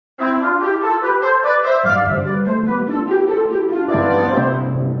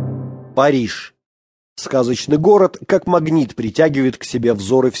Париж. Сказочный город, как магнит, притягивает к себе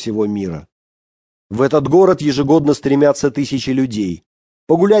взоры всего мира. В этот город ежегодно стремятся тысячи людей.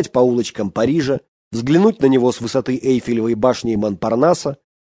 Погулять по улочкам Парижа, взглянуть на него с высоты Эйфелевой башни и Монпарнаса,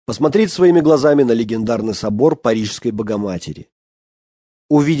 посмотреть своими глазами на легендарный собор Парижской Богоматери.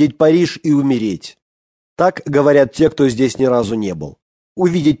 Увидеть Париж и умереть. Так говорят те, кто здесь ни разу не был.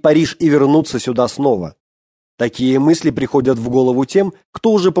 Увидеть Париж и вернуться сюда снова. Такие мысли приходят в голову тем,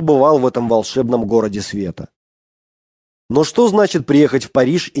 кто уже побывал в этом волшебном городе света. Но что значит приехать в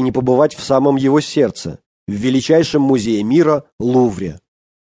Париж и не побывать в самом его сердце, в величайшем музее мира – Лувре?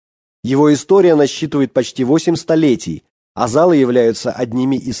 Его история насчитывает почти 8 столетий, а залы являются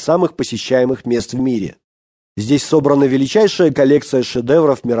одними из самых посещаемых мест в мире. Здесь собрана величайшая коллекция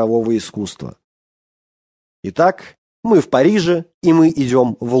шедевров мирового искусства. Итак, мы в Париже, и мы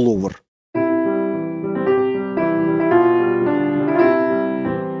идем в Лувр.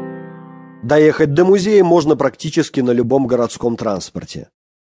 Доехать до музея можно практически на любом городском транспорте.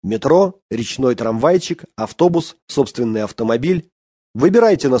 Метро, речной трамвайчик, автобус, собственный автомобиль.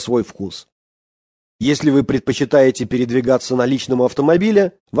 Выбирайте на свой вкус. Если вы предпочитаете передвигаться на личном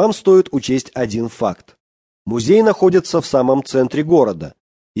автомобиле, вам стоит учесть один факт. Музей находится в самом центре города,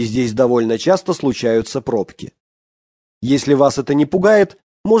 и здесь довольно часто случаются пробки. Если вас это не пугает,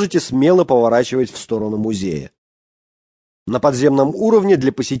 можете смело поворачивать в сторону музея. На подземном уровне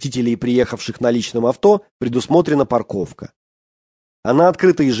для посетителей, приехавших на личном авто, предусмотрена парковка. Она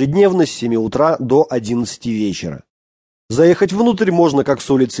открыта ежедневно с 7 утра до 11 вечера. Заехать внутрь можно как с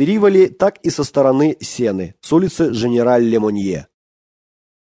улицы Риволи, так и со стороны Сены, с улицы Женераль-Лемонье.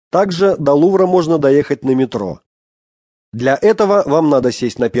 Также до Лувра можно доехать на метро. Для этого вам надо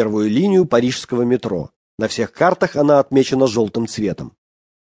сесть на первую линию парижского метро. На всех картах она отмечена желтым цветом.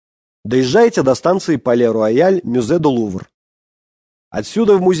 Доезжайте до станции Пале-Рояль, Мюзе де Лувр.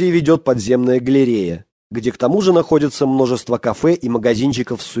 Отсюда в музей ведет подземная галерея, где к тому же находится множество кафе и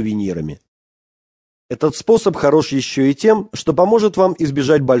магазинчиков с сувенирами. Этот способ хорош еще и тем, что поможет вам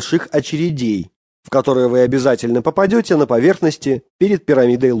избежать больших очередей, в которые вы обязательно попадете на поверхности перед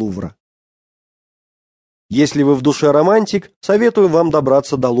пирамидой Лувра. Если вы в душе романтик, советую вам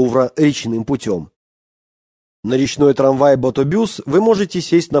добраться до Лувра речным путем. На речной трамвай Audiobook вы можете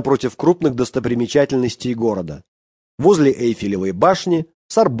сесть напротив крупных достопримечательностей города. Возле Эйфелевой башни,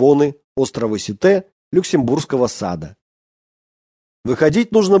 Сорбонны, острова Сите, Люксембургского сада.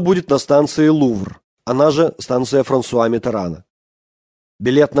 Выходить нужно будет на станции Лувр, она же станция Франсуа Миттерана.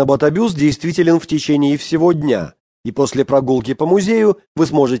 Билет на Audiobook действителен в течение всего дня, и после прогулки по музею вы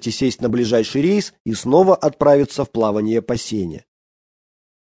сможете сесть на ближайший рейс и снова отправиться в плавание по Сене.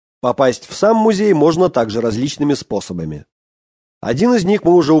 Попасть в сам музей можно также различными способами. Один из них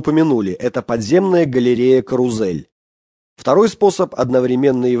мы уже упомянули – это подземная галерея-карузель. Второй способ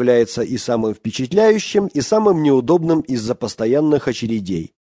одновременно является и самым впечатляющим, и самым неудобным из-за постоянных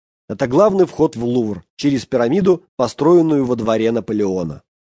очередей. Это главный вход в Лувр через пирамиду, построенную во дворе Наполеона.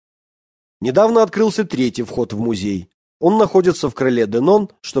 Недавно открылся третий вход в музей. Он находится в крыле Денон,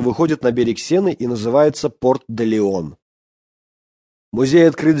 что выходит на берег Сены и называется Порт де Лион. Музей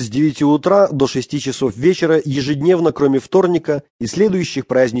открыт с 9 утра до 6 часов вечера ежедневно, кроме вторника и следующих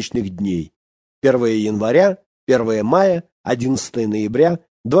праздничных дней. 1 января, 1 мая, 11 ноября,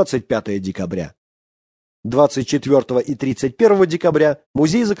 25 декабря. 24 и 31 декабря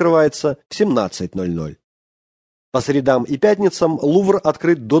музей закрывается в 17:00. По средам и пятницам Лувр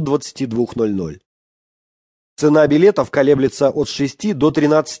открыт до 22:00. Цена билетов колеблется от 6 до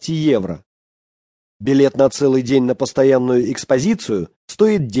 13 евро. Билет на целый день на постоянную экспозицию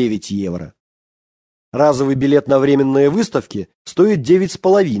стоит 9 евро. Разовый билет на временные выставки стоит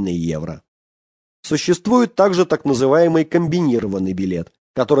 9,5 евро. Существует также так называемый комбинированный билет,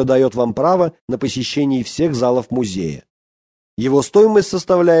 который дает вам право на посещение всех залов музея. Его стоимость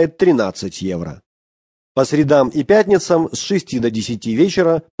составляет 13 евро. По средам и пятницам с 6 до 10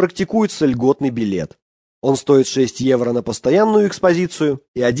 вечера практикуется льготный билет. Он стоит 6 евро на постоянную экспозицию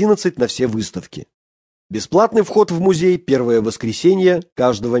и 11 на все выставки. Бесплатный вход в музей первое воскресенье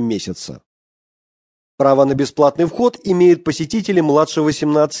каждого месяца. Право на бесплатный вход имеют посетители младше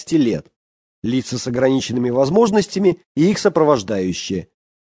 18 лет, лица с ограниченными возможностями и их сопровождающие,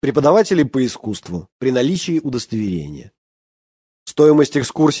 преподаватели по искусству при наличии удостоверения. Стоимость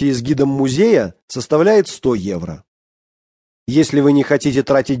экскурсии с гидом музея составляет 100 евро. Если вы не хотите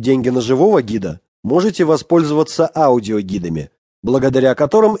тратить деньги на живого гида, можете воспользоваться аудиогидами, благодаря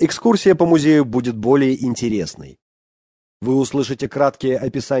которым экскурсия по музею будет более интересной. Вы услышите краткие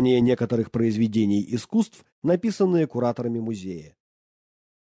описания некоторых произведений искусств, написанные кураторами музея.